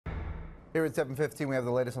Here at 7:15, we have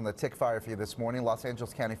the latest on the tick fire for you this morning. Los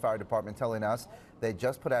Angeles County Fire Department telling us they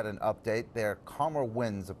just put out an update. Their calmer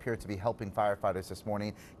winds appear to be helping firefighters this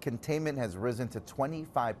morning. Containment has risen to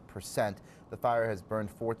 25%. The fire has burned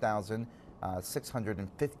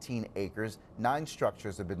 4,615 acres. 9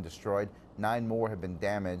 structures have been destroyed. 9 more have been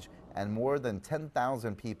damaged. And more than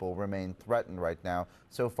 10,000 people remain threatened right now.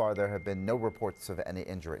 So far, there have been no reports of any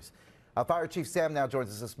injuries. Fire Chief Sam now joins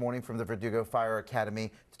us this morning from the Verdugo Fire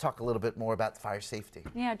Academy to talk a little bit more about fire safety.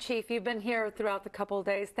 Yeah, Chief, you've been here throughout the couple of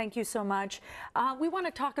days. Thank you so much. We want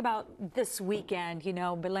to talk about this weekend. You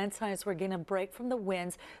know, Valencia is we're getting a break from the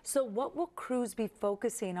winds. So what will crews be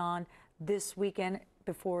focusing on this weekend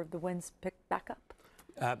before the winds pick back up?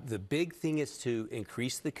 The big thing is to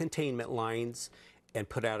increase the containment lines and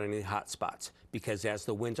put out any hot spots, because as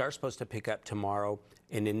the winds are supposed to pick up tomorrow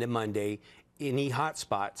and into Monday, any hot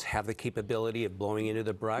spots have the capability of blowing into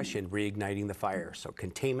the brush and reigniting the fire. So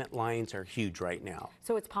containment lines are huge right now.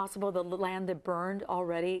 So it's possible the land that burned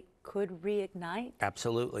already could reignite?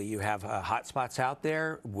 Absolutely. You have hot spots out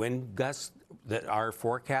there. Wind gusts that are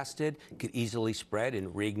forecasted could easily spread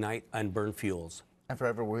and reignite unburned fuels. And for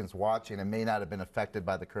everyone who's watching and may not have been affected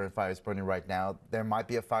by the current fires burning right now, there might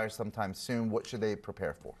be a fire sometime soon. What should they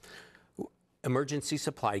prepare for? Emergency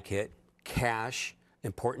supply kit, cash,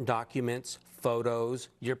 important documents, photos,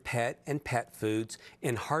 your pet and pet foods,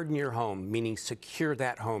 and harden your home, meaning secure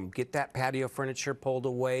that home. Get that patio furniture pulled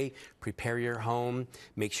away, prepare your home,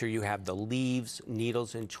 make sure you have the leaves,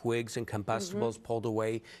 needles, and twigs and combustibles pulled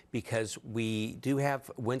away, because we do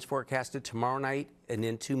have winds forecasted tomorrow night and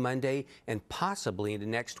into Monday and possibly into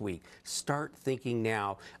next week. Start thinking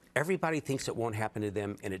now. Everybody thinks it won't happen to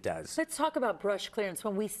them, and it does. Let's talk about brush clearance.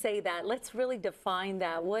 When we say that, let's really define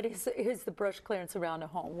that. What is the brush clearance around a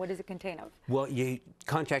home? What does it contain of? Well, you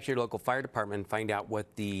contact your local fire department and find out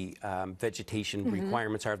what the vegetation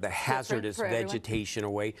requirements are, the hazardous vegetation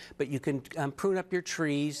away. But you can prune up your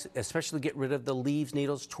trees, especially get rid of the leaves,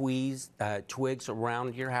 needles, twigs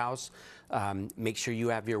around your house. Make sure you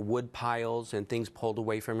have your wood piles and things pulled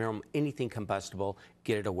away from your home. Anything combustible,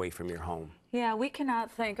 get it away from your home. Yeah, we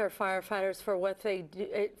cannot thank our firefighters for what they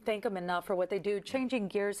do, thank them enough for what they do. Changing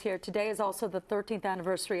gears here, today is also the 13th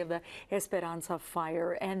anniversary of the Esperanza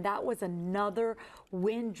fire, and that was another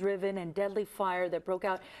wind-driven and deadly fire that broke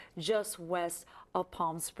out just west of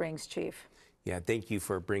Palm Springs, Chief. Yeah, thank you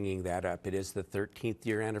for bringing that up. It is the 13th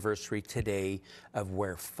year anniversary today of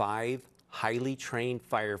where 5 highly trained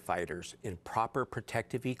firefighters in proper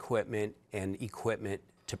protective equipment and equipment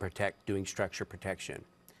to protect, doing structure protection,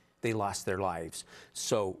 they lost their lives.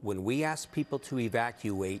 So when we ask people to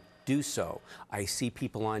evacuate, do so. I see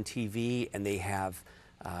people on TV and they have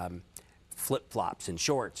flip-flops and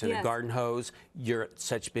shorts and a garden hose. You're at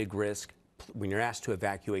such big risk. When you're asked to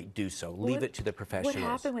evacuate, do so. Leave it to the professionals. What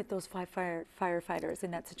happened with those 5 firefighters in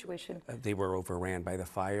that situation? They were overran by the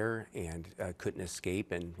fire and couldn't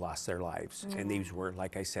escape and lost their lives. And these were,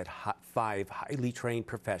 like I said, 5 highly trained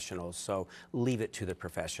professionals. So leave it to the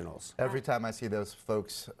professionals. Every time I see those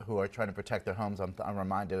folks who are trying to protect their homes, I'm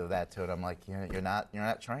reminded of that too. And I'm like, you're not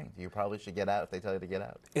trained. You probably should get out if they tell you to get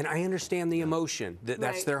out. And I understand the emotion.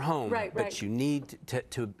 That's their home. But you need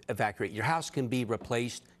to evacuate. Your house can be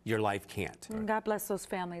replaced. Your life can't. And God bless those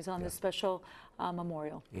families on this special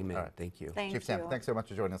memorial. Amen. Thank you. Chief Sam, thanks so much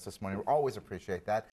for joining us this morning. We always appreciate that.